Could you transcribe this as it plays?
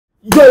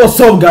Yo, what's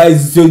up,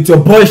 guys? So it's your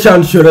boy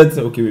Shan Sheret.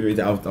 Okay, wait,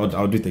 I'll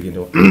do it again.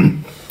 Yo,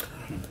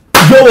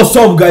 what's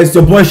up, guys? It's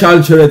your boy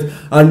Shan Sheret,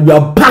 and we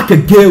are back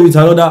again with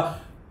another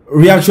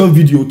reaction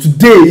video.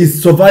 Today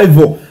is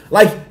survival.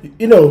 Like,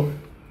 you know.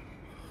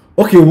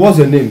 Okay, what's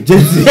your name?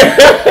 JC.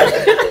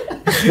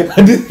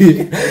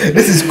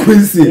 This is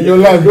Quincy. In your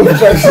life, don't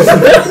try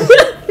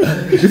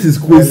This is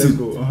Quincy.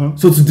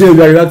 So today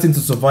we are reacting to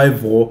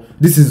survival.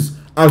 This is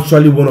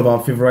actually one of our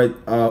favorite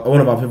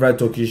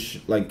Turkish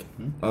stuff.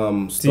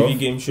 TV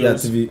game shows. Yeah,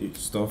 TV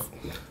stuff.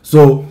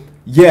 So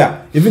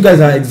yeah, if you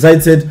guys are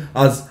excited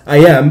as I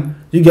am,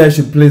 you guys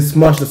should please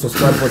smash the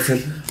subscribe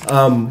button,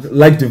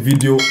 like the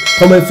video,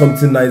 comment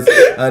something nice,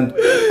 and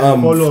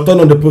turn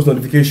on the post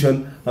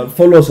notification, and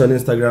follow us on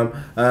Instagram.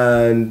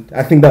 And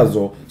I think that's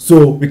all.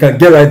 So we can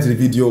get right to the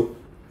video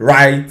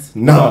right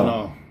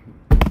now.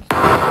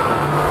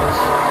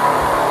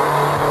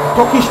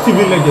 Turkish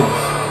TV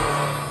legends.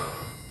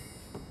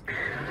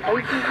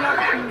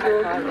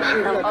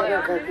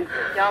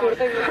 Yağmur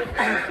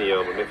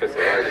nefes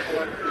al.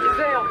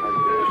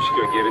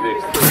 Çıkıyor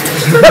gerideyiz.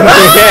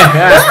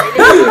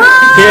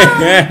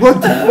 What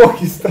the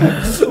fuck is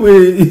that?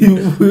 Wait,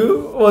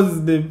 what's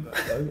his name?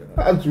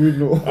 How do we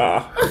know?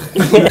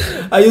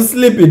 Are you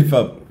sleeping,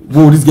 fam?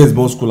 Whoa, this guy's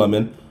boss cooler,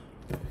 man.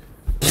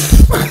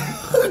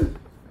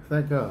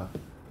 That guy.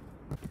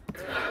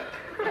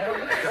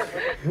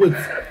 Wait,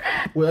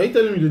 are you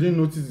telling me they didn't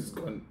notice it's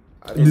gone?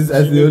 This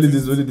actually only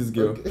this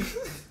girl. Okay.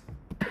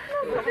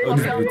 Oh,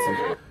 this beauty.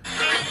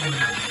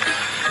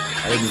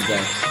 I like this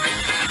guy.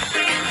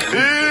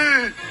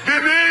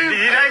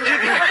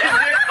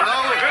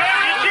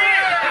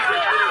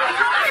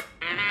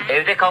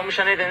 Evde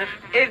kalmışa ne denir?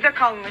 Evde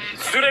kalmış.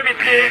 Süre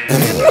bitti.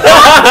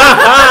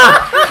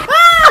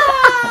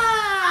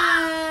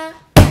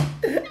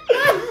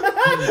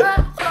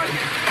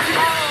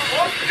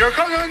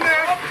 Gökhan önde.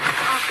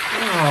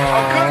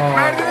 Akın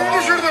merdiveni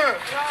düşürdü.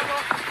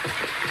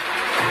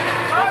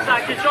 Çok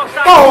sakin, çok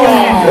sakin.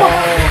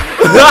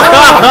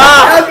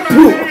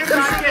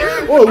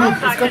 Oh, look,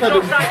 it's got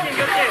Çok sakin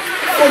Gökhan.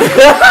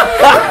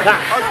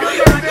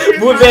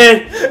 Bu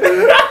ne?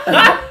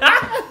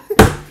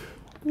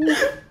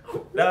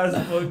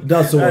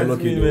 That's so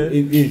unlucky, though.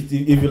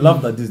 If you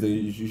laugh at this, then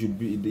you should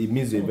be. It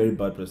means you're a very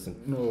bad person.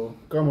 No,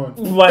 come on.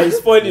 Why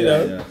is funny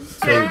now? Yeah.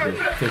 Sorry, bro.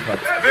 Take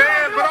heart. Ve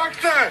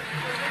bıraktı.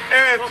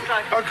 Evet.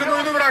 Akın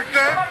oyunu bıraktı.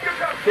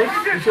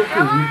 It's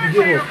okay,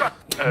 we give up.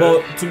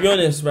 But to be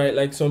honest, right,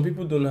 like some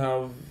people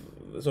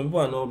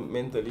are not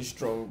mentally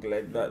strong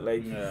like that.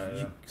 Like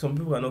some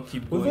people are not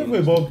keep We're going.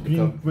 talking about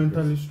being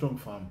mentally strong,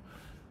 fam.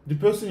 The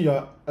person you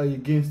are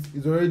against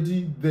is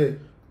already there.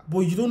 But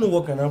you don't know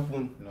what can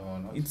happen. No,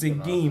 It's a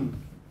game.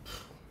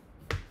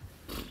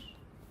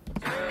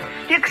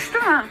 Yakıştı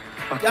mı?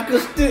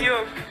 Yakıştı.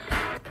 Yok.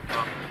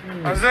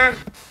 Hazır.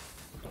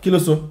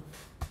 Kilosu.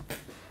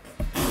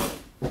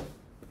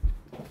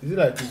 Is it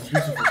like it's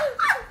beautiful?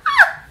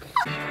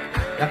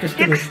 Yakıştı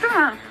mı? Yakıştı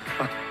mı?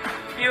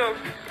 Yok.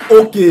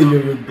 Okay,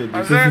 you're dead.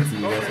 Hazır.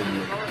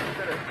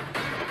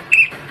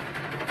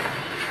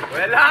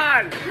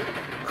 Helal.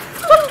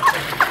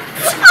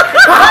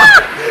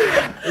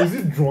 Is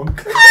it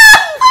drunk?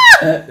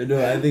 No,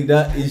 I think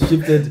that it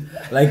shifted,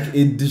 like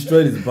it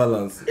destroyed its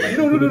balance. Like,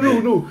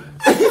 No.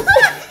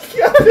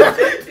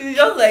 It's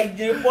just like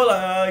J. Paul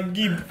and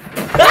Gib.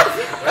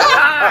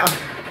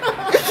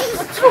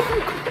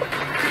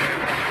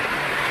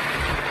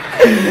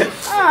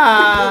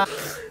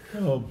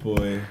 Oh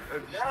boy.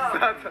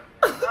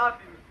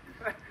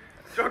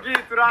 Çok iyi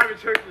Tur abi,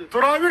 çok iyi.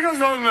 Tur abi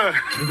kazandı.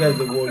 You guys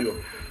the warrior.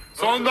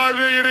 Son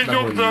darbeye gerek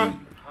yoktu.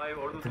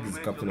 This is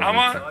captain.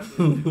 Ama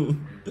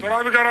Tur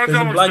abi garanti There's a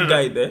almak black istedi.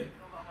 guy there.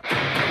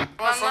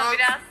 Ama sana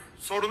biraz.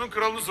 sorunun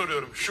kralını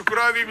soruyorum. Şükrü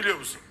abi biliyor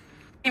musun?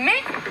 Kimi?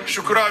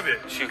 Şükrü abi.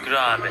 Şükrü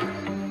abi.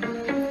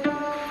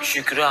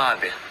 Şükrü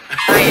abi.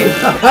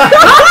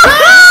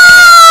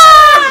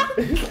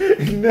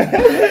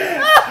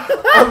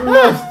 I'm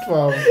lost,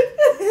 fam.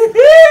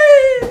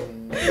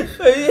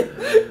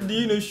 Do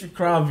you know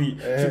Shukravi?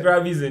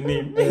 Shukravi is a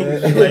name.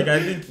 Like I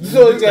think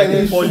So guy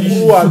is Polish.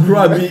 who are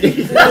grabby.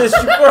 Yes,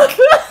 Shukravi.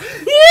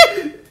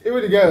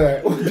 Even the guy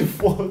like, what the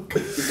fuck?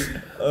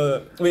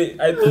 Wait,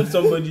 I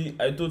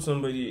told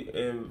somebody,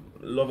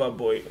 lover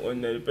boy,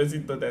 when the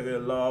person thought I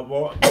said lover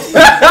boy.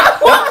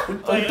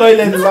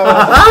 Toilet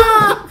lava.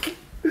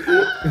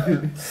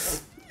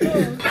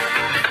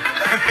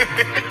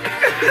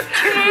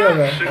 Yeah,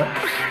 man.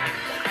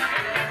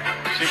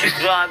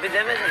 Şükrü abi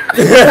demedin mi?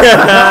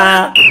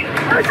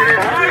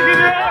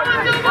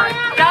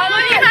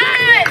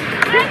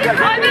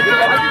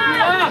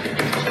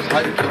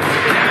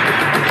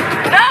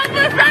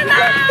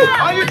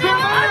 Hadi Tur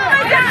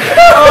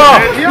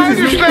abi. Diğer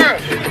düştü.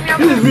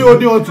 This is me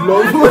only want to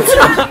love.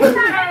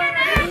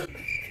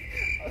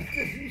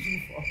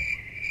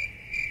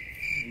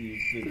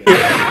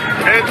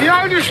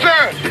 Diğer düştü.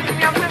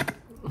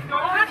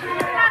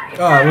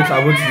 I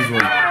watch this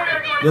one.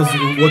 Just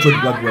watch what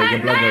the black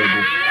guy will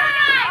do.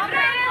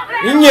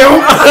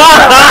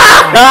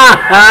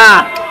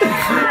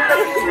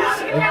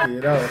 Okay,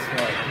 that was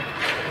smart.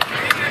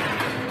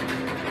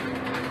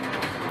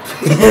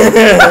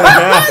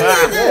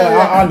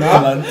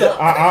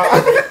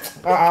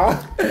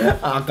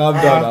 Calm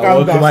down.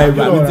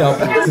 Calm down.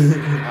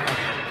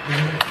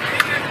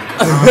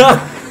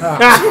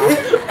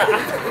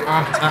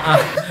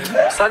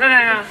 Sana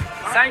ne ya?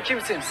 Sen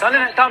kimsin? Sana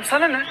ne? Tamam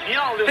sana ne? Niye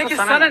ağlıyorsun? Peki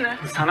sana ne?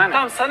 Sana ne?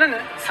 Tamam sana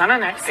ne? Sana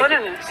ne? Sana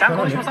ne? Sen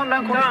konuşmasan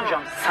ben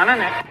konuşmayacağım. Sana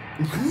ne?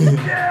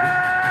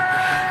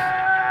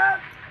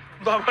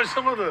 Daha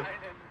başlamadı.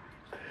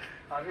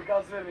 Abi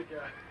gaz vermek ya.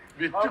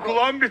 Bitti,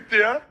 kulağım bitti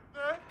ya.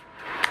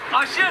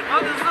 Aşır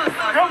hadi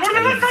hızlı. Ya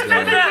burada da sen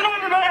çekeceksin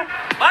onu be.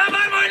 Bana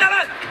bağırma oyna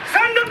lan.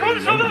 Sen de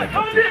konuşalım.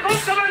 Tam bir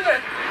konuşsa ben de.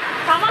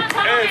 Tamam.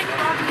 Evet.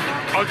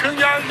 Akın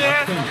geldi.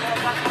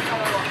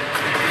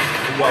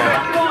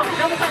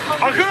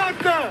 Akın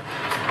attı.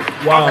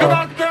 Akın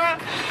attı.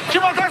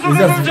 Kim atarsa o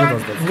kazanacak.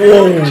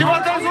 Kim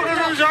atarsa o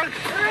kazanacak.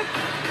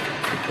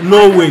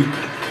 No way.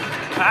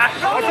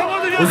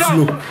 Atamadı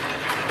Oslo. Gökhan.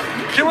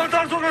 Kim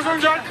atarsa o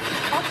kazanacak.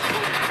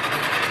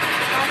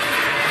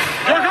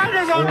 Gökhan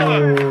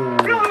kazandı.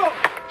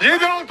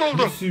 7-6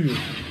 oldu.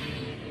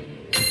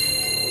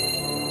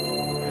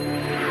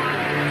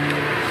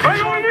 Ben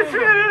oyunu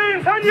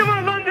sinirleneyim. Sen niye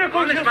bana lan diye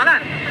konuşuyorsun? Konuşma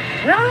lan.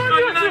 Niye lan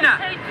diyorsun?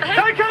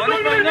 Sen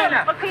kendi oyunu.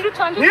 Bakın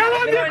lütfen. Niye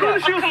lan diye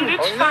konuşuyorsun?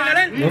 Oyna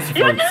lan. Nasıl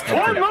Lan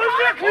ne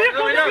olacak? Niye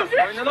konuşuyorsun?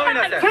 Oyna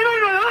oyna sen. Sen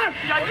oyna lan.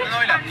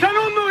 Sen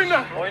onunla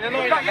oyna. Oyna.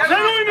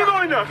 Sen oyunu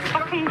oyna.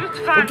 Bakın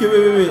lütfen. Okay,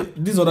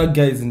 wait. This other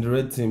guy is in the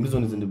red team. This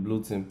one is in the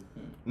blue team.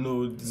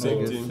 No, the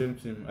same team. Same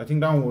team. I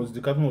think that was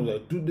the captain was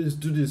like, do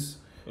this.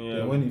 Yeah.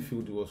 Then when he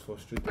failed, he was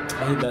frustrated. I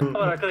hate that.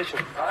 Var arkadaşım.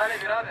 Hadi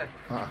birader.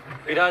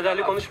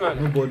 Biraderlik konuşma.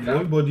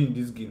 Everybody in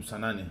this game,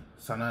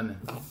 Sanane.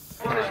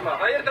 Konuşma.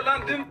 Hayırdır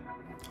lan düm?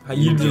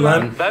 Hayırdır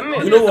lan? Ben mi?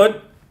 You know what?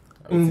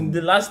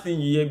 The last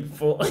thing you hear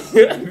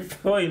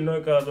before you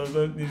knock out or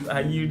something is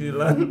hayırdır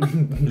lan.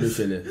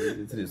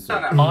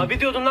 Abi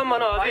diyordun lan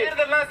bana abi.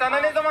 Hayırdır lan sana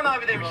ne zaman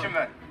abi demişim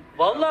ben?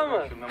 Vallahi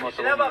mı?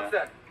 İşine bak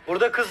sen.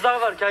 Burada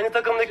kızlar var. Kendi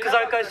takımdaki kız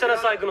arkadaşlarına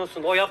saygın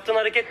olsun. O yaptığın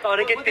hareket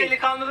değil. Bu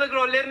delikanlılık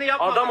rollerini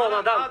yapma. Adam ol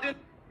adam.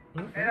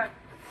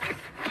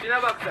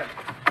 İşine bak sen.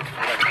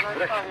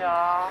 Bırak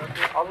ya.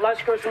 Allah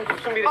aşkına şunu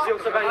tutsun birisi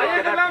yoksa ben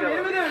hayırdır lan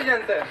beni mi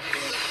döveceksin sen?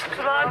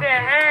 Dur abi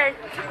hey.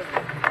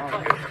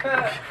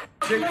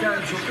 Gerçekten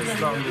çok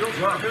ıslandım.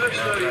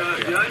 Arkadaşlar ya.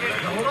 Yani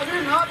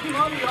olabilir ne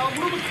yapayım abi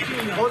yağmuru mu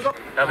tutayım ya?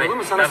 Tabii. Olur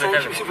mu sana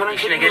sen kimsin falan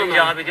işine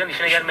gelince abi diyorsun,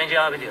 işine gelmeyince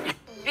abi diyorsun.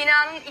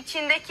 Binanın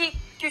içindeki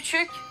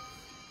küçük.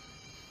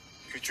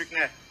 Küçük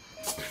ne?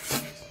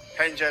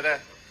 Pencere,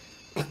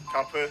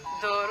 kapı.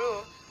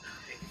 Doğru.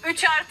 3+1.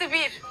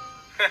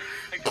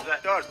 Güzel.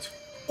 4.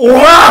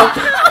 Oha!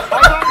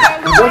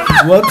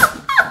 What?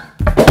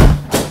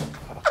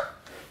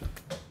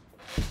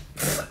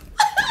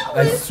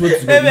 I swear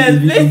to God,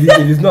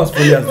 it is not as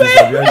funny as this.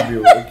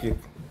 Okay.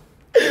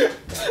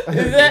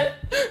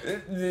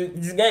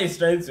 This guy is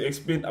trying to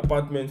explain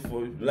apartment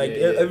for like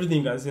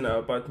everything you can see in an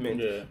apartment.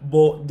 Yeah.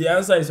 But the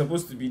answer is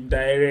supposed to be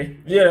dire.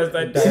 Do you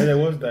understand? Dire,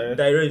 what's dire?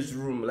 Dire is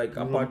room, like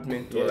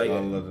apartment or like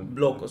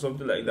block or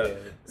something like that. Yeah.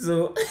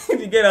 So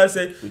the guy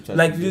said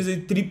like this is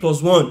 3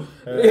 + 1.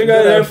 You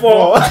got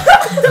 4.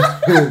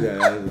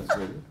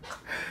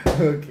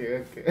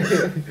 Okay.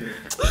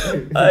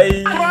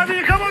 Hadi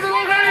yıkamadın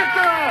o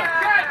kayıttı.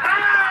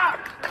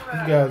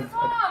 These guys,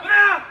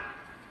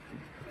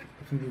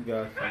 I think these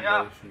guys have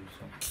their issues.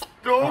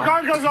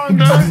 Doğukan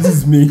kazandı. This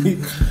is me.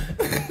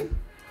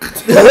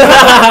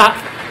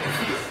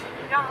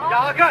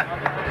 Ya Hakan!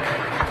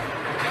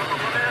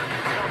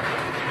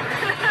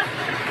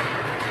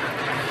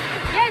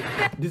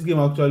 This game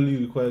actually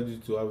requires you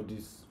to have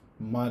this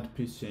mad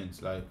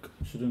patience, like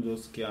you shouldn't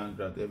just scare and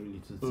grab every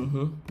little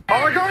thing.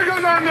 Hakan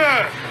kazandı.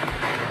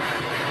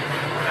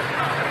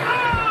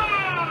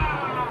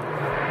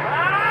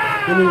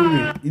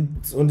 No.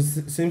 It's on the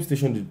same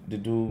station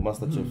they do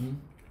MasterChef.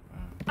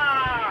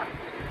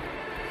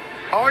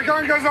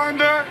 Hakan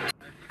kazandı.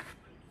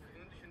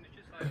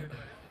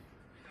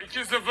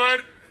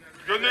 2-0.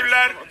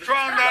 Gönüller şu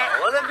anda.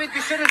 Oğlum bir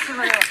düşürün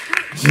şunu ya.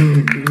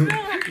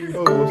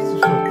 Oh, what's the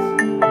shot?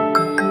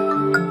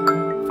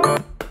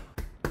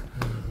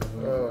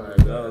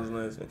 That was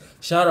nice. Man.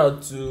 Shout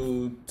out to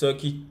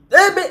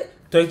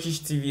Turkish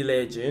TV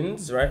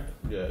Legends, right?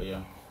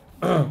 Yeah.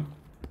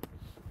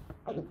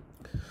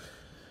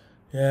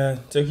 Yeah,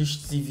 Turkish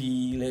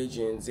TV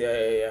Legends.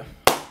 Yeah.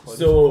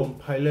 So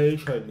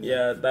compilation.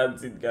 yeah,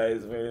 that's it,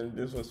 guys. Man,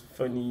 this was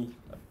funny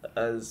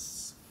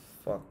as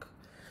fuck.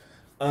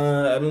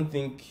 I don't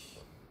think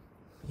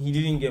he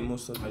didn't get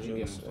most of the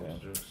jokes.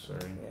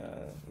 Sorry.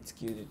 Yeah, it's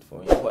killed it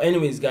for him. But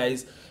anyways,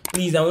 guys,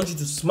 please, I want you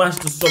to smash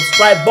the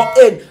subscribe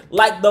button,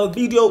 like the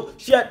video,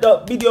 share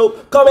the video,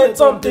 comment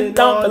something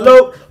down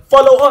below,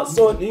 follow us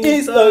on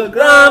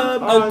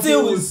Instagram.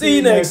 Until we see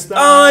you next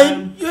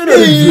time.